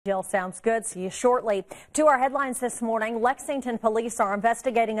Jill, sounds good. See you shortly. To our headlines this morning, Lexington police are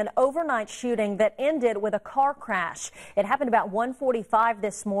investigating an overnight shooting that ended with a car crash. It happened about 1:45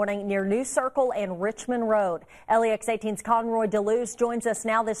 this morning near New Circle and Richmond Road. LEX 18's Conroy DeLuz joins us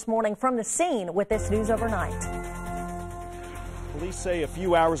now this morning from the scene with this news overnight. Police say a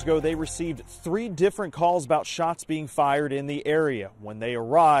few hours ago they received 3 different calls about shots being fired in the area. When they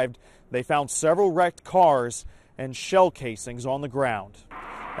arrived, they found several wrecked cars and shell casings on the ground.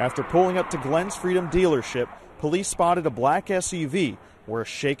 After pulling up to Glenn's Freedom dealership, police spotted a black SUV where a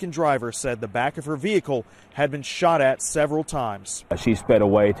shaken driver said the back of her vehicle had been shot at several times. She sped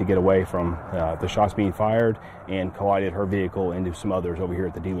away to get away from the shots being fired and collided her vehicle into some others over here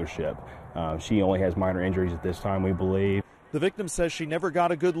at the dealership. She only has minor injuries at this time, we believe. The victim says she never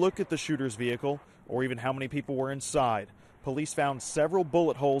got a good look at the shooter's vehicle or even how many people were inside. Police found several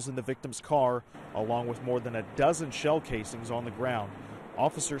bullet holes in the victim's car, along with more than a dozen shell casings on the ground.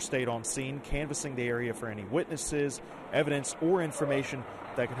 Officers stayed on scene, canvassing the area for any witnesses, evidence, or information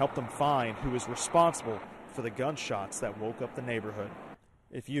that could help them find who is responsible for the gunshots that woke up the neighborhood.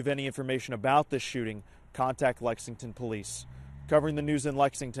 If you have any information about this shooting, contact Lexington Police. Covering the news in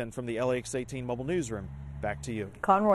Lexington from the LEX 18 Mobile Newsroom, back to you. Conroy.